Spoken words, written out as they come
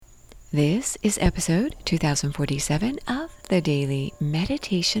This is episode 2047 of the Daily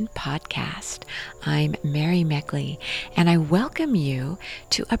Meditation Podcast. I'm Mary Meckley, and I welcome you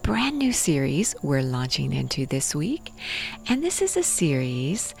to a brand new series we're launching into this week. And this is a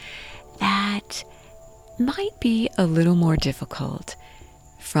series that might be a little more difficult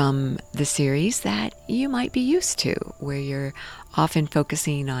from the series that you might be used to, where you're often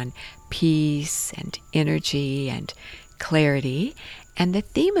focusing on peace and energy and clarity. And the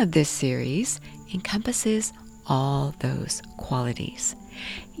theme of this series encompasses all those qualities.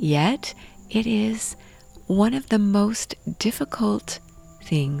 Yet, it is one of the most difficult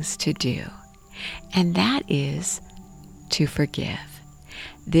things to do, and that is to forgive.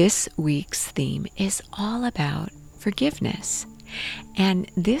 This week's theme is all about forgiveness,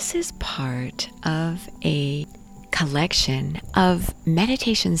 and this is part of a collection of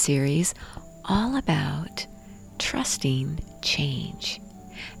meditation series all about trusting change.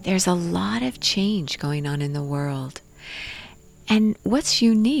 There's a lot of change going on in the world. And what's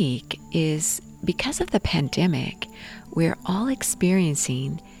unique is because of the pandemic, we're all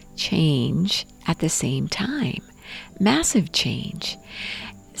experiencing change at the same time. Massive change.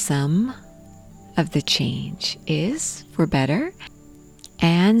 Some of the change is for better,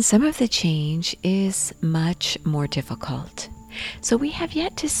 and some of the change is much more difficult. So we have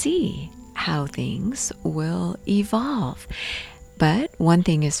yet to see how things will evolve. But one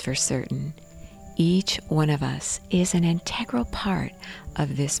thing is for certain, each one of us is an integral part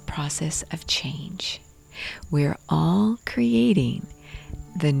of this process of change. We're all creating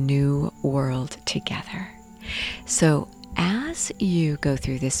the new world together. So as you go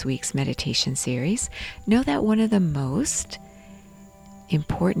through this week's meditation series, know that one of the most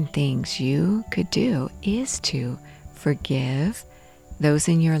important things you could do is to forgive those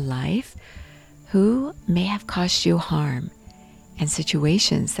in your life who may have caused you harm and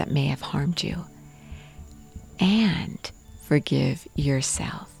situations that may have harmed you, and forgive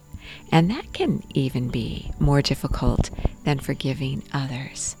yourself. And that can even be more difficult than forgiving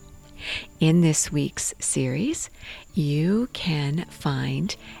others. In this week's series, you can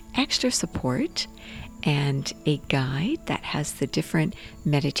find extra support and a guide that has the different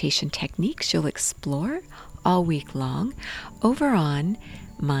meditation techniques you'll explore all week long over on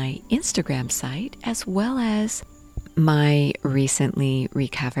my Instagram site, as well as my recently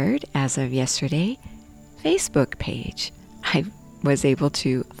recovered, as of yesterday, Facebook page. I was able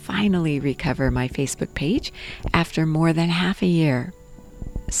to finally recover my Facebook page after more than half a year.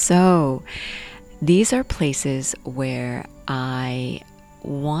 So these are places where I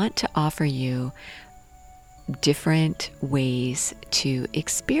want to offer you different ways to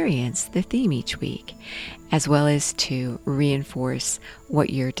experience the theme each week, as well as to reinforce what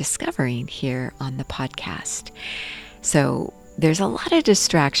you're discovering here on the podcast. So there's a lot of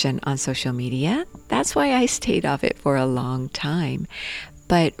distraction on social media. That's why I stayed off it for a long time.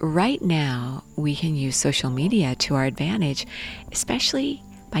 But right now, we can use social media to our advantage, especially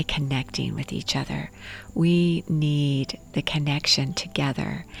by connecting with each other. We need the connection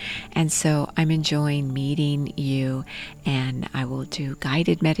together. And so I'm enjoying meeting you, and I will do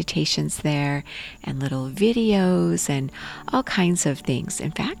guided meditations there and little videos and all kinds of things.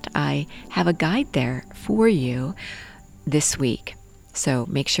 In fact, I have a guide there for you this week. So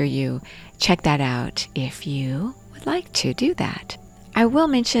make sure you check that out if you would like to do that. I will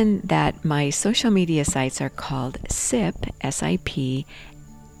mention that my social media sites are called SIP, S-I-P,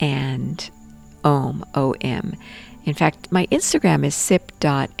 and Om, O-M. In fact, my Instagram is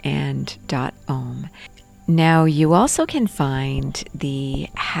sip.and.om. Now, you also can find the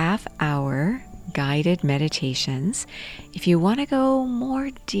half-hour guided meditations. If you want to go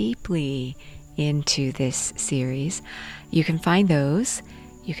more deeply into this series, you can find those.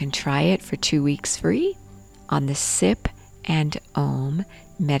 You can try it for 2 weeks free on the SIP and Om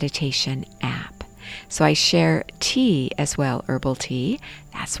meditation app. So I share tea as well, herbal tea.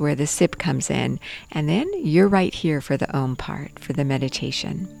 That's where the SIP comes in. And then you're right here for the Om part, for the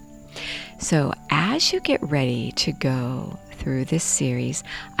meditation. So as you get ready to go through this series,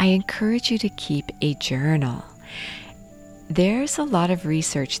 I encourage you to keep a journal. There's a lot of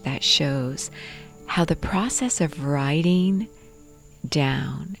research that shows how the process of writing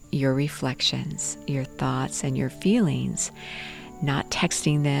down your reflections, your thoughts, and your feelings, not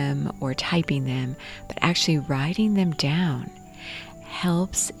texting them or typing them, but actually writing them down,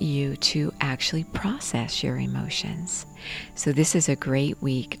 helps you to actually process your emotions. So this is a great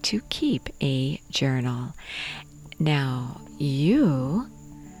week to keep a journal. Now, you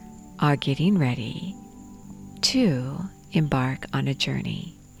are getting ready to embark on a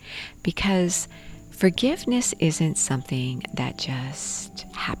journey, because Forgiveness isn't something that just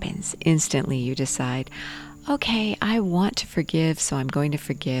happens instantly. You decide, okay, I want to forgive, so I'm going to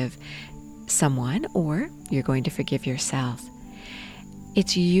forgive someone, or you're going to forgive yourself.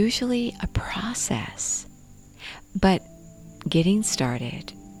 It's usually a process, but getting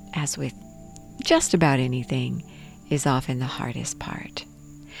started, as with just about anything, is often the hardest part.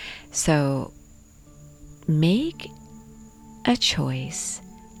 So make a choice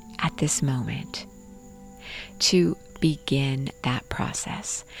at this moment to begin that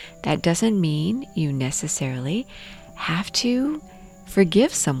process. That doesn't mean you necessarily have to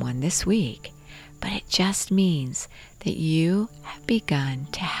forgive someone this week, but it just means that you have begun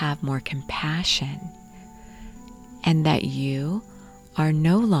to have more compassion and that you are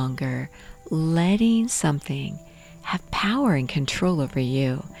no longer letting something have power and control over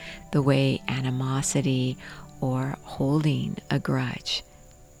you the way animosity or holding a grudge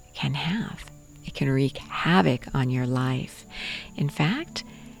can have. It can wreak havoc on your life. In fact,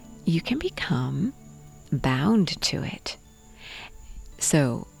 you can become bound to it.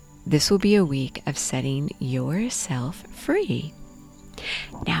 So this will be a week of setting yourself free.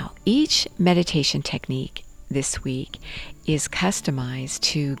 Now, each meditation technique this week is customized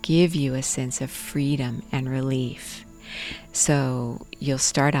to give you a sense of freedom and relief. So you'll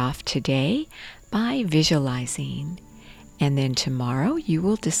start off today by visualizing, and then tomorrow you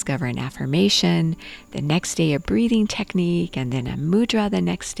will discover an affirmation, the next day a breathing technique, and then a mudra the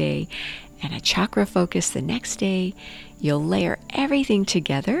next day, and a chakra focus the next day. You'll layer everything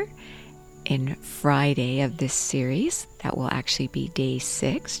together in Friday of this series. That will actually be day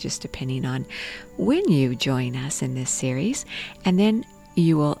 6, just depending on when you join us in this series. And then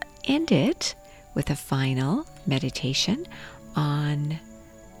you will end it with a final meditation on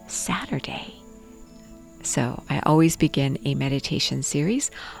Saturday. So I always begin a meditation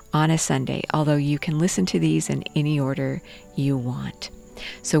series on a Sunday, although you can listen to these in any order you want.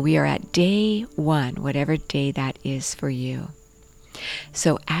 So we are at day 1, whatever day that is for you.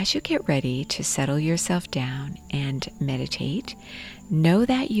 So as you get ready to settle yourself down and meditate, know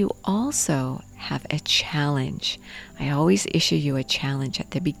that you also have a challenge. I always issue you a challenge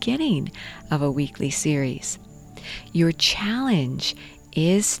at the beginning of a weekly series. Your challenge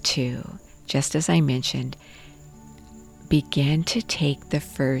is to, just as I mentioned, begin to take the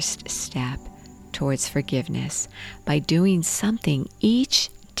first step towards forgiveness by doing something each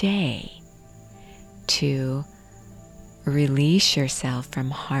day to release yourself from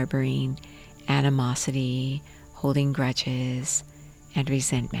harboring animosity, holding grudges, and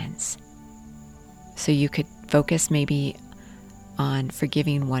resentments. So you could focus maybe on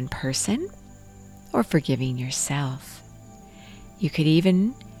forgiving one person or forgiving yourself. You could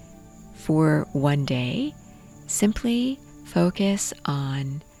even, for one day, simply focus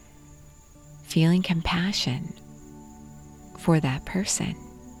on feeling compassion for that person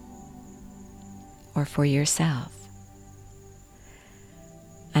or for yourself.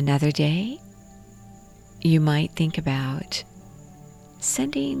 Another day, you might think about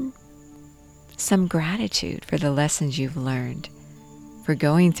sending some gratitude for the lessons you've learned, for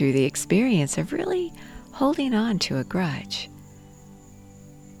going through the experience of really holding on to a grudge,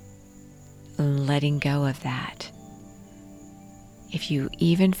 letting go of that. If you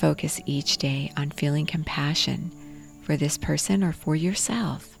even focus each day on feeling compassion for this person or for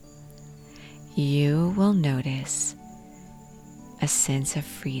yourself, you will notice a sense of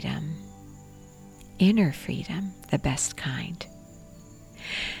freedom, inner freedom, the best kind.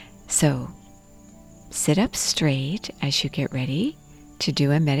 So sit up straight as you get ready to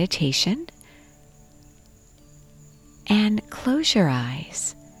do a meditation, and close your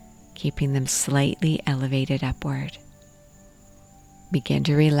eyes, keeping them slightly elevated upward. Begin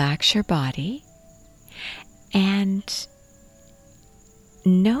to relax your body and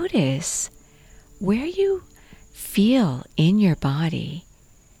notice where you feel in your body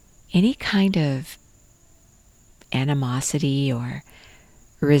any kind of animosity or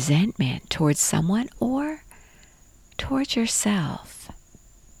resentment towards someone or towards yourself.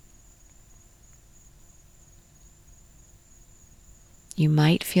 You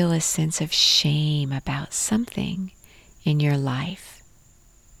might feel a sense of shame about something in your life.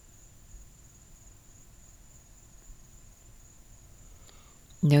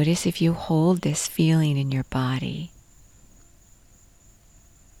 Notice if you hold this feeling in your body.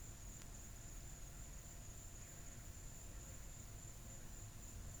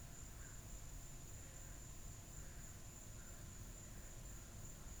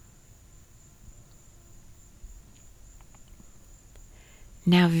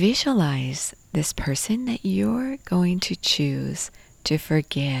 Now visualize this person that you're going to choose to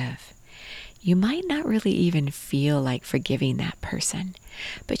forgive. You might not really even feel like forgiving that person,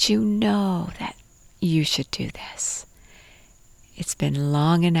 but you know that you should do this. It's been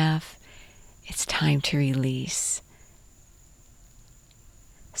long enough. It's time to release.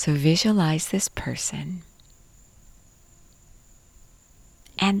 So visualize this person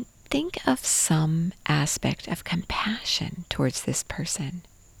and think of some aspect of compassion towards this person.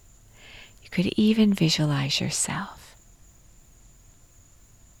 You could even visualize yourself.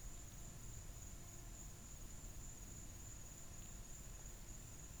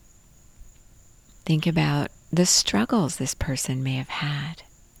 Think about the struggles this person may have had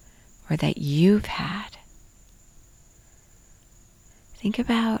or that you've had. Think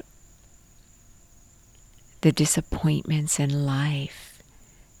about the disappointments in life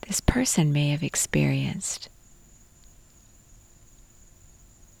this person may have experienced.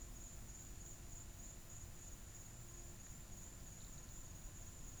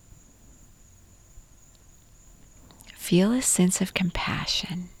 Feel a sense of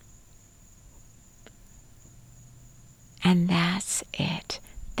compassion. And that's it.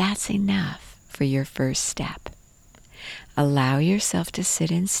 That's enough for your first step. Allow yourself to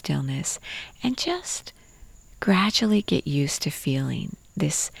sit in stillness and just gradually get used to feeling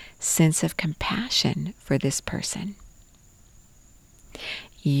this sense of compassion for this person.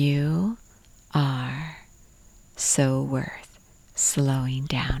 You are so worth slowing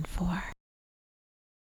down for.